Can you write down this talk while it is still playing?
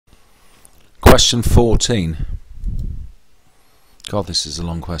question 14. God, this is a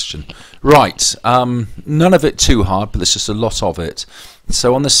long question. Right, none of it too hard, but there's just a lot of it.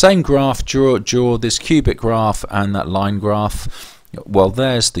 So on the same graph, draw this cubic graph and that line graph. Well,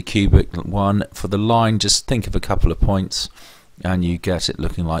 there's the cubic one. For the line, just think of a couple of points and you get it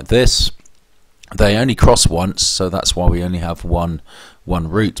looking like this. They only cross once, so that's why we only have one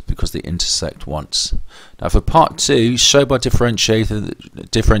root, because they intersect once. Now for part 2, show by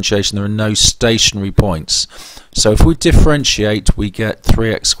differentiation there are no stationary points. So if we differentiate, we get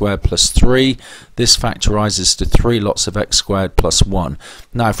 3x squared plus 3. This factorizes to 3 lots of x squared plus 1.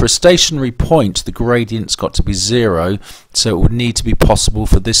 Now for a stationary point, the gradient's got to be 0, so it would need to be possible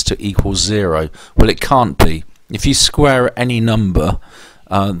for this to equal 0. Well, it can't be. If you square any number,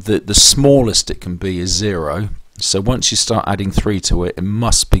 the smallest it can be is 0. So once you start adding 3 to it, it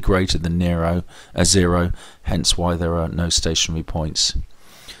must be greater than 0, hence why there are no stationary points.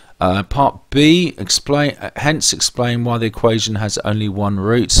 Part B, explain why the equation has only one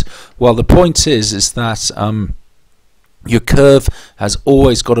root. Well, the point is that your curve has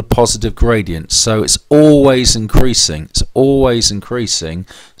always got a positive gradient, so it's always increasing. It's always increasing,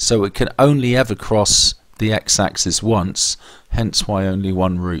 so it can only ever cross the x-axis once, hence why only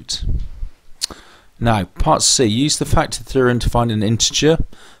one root. Now, part C, use the factor theorem to find an integer.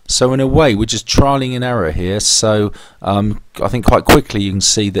 So in a way, we're just trialing an error here. So I think quite quickly you can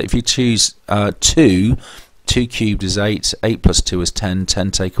see that if you choose 2 cubed is 8, 8 plus 2 is 10,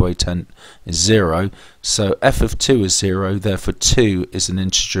 10 take away 10 is 0. So f of 2 is 0, therefore 2 is an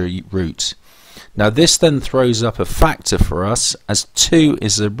integer root. Now this then throws up a factor for us, as 2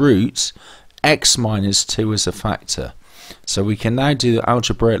 is a root, x minus 2 is a factor. So we can now do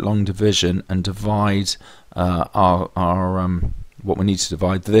algebraic long division and divide what we need to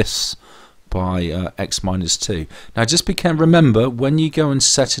divide this by x minus 2. Now just remember, when you go and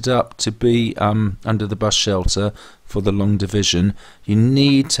set it up to be under the bus shelter for the long division, you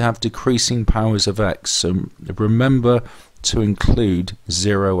need to have decreasing powers of x. So remember to include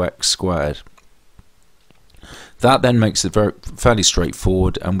 0x squared. That then makes it fairly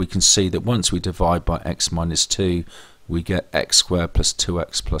straightforward, and we can see that once we divide by x minus 2, we get x squared plus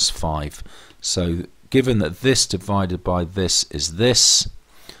 2x plus 5. So given that this divided by this is this,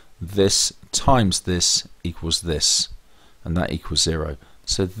 this times this equals this, and that equals 0.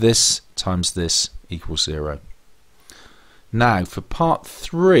 So this times this equals 0. Now for part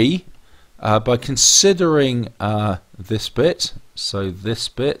 3, by considering this bit, so this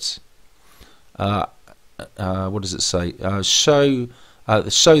bit, what does it say? Show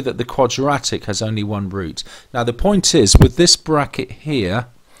that the quadratic has only one root. Now the point is, with this bracket here,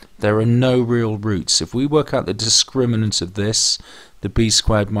 there are no real roots. If we work out the discriminant of this, the b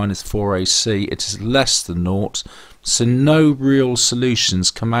squared minus 4ac, it is less than 0, so no real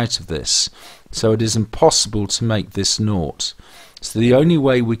solutions come out of this. So it is impossible to make this 0. So the only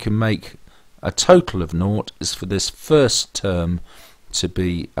way we can make a total of 0 is for this first term to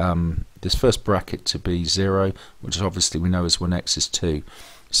be this first bracket to be 0, which obviously we know is when x is 2.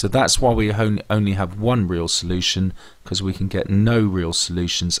 So that's why we only have one real solution, because we can get no real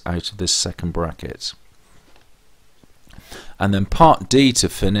solutions out of this second bracket. And then part D to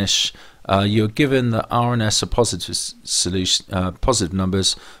finish, you're given that R and S are positive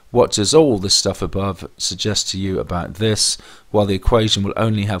numbers. What does all the stuff above suggest to you about this? Well, the equation will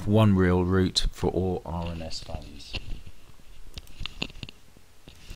only have one real root for all R and S values.